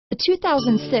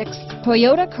2006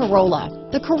 Toyota Corolla.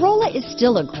 The Corolla is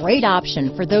still a great option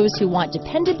for those who want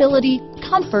dependability,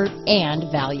 comfort, and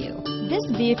value. This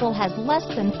vehicle has less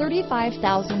than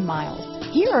 35,000 miles.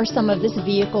 Here are some of this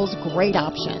vehicle's great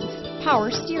options: power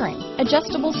steering,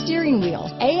 adjustable steering wheel,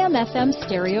 AM/FM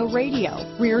stereo radio,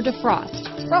 rear defrost,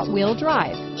 front wheel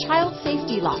drive, child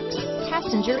safety locks,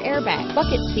 passenger airbag,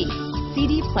 bucket seats,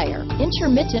 CD player,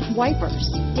 intermittent wipers,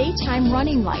 daytime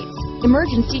running lights,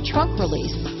 emergency trunk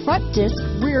release, front disc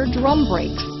rear drum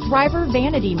brakes, driver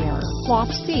vanity mirror,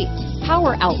 cloth seats,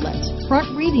 power outlet,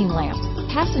 front reading lamps,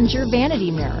 passenger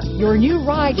vanity mirror. Your new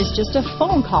ride is just a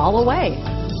phone call away.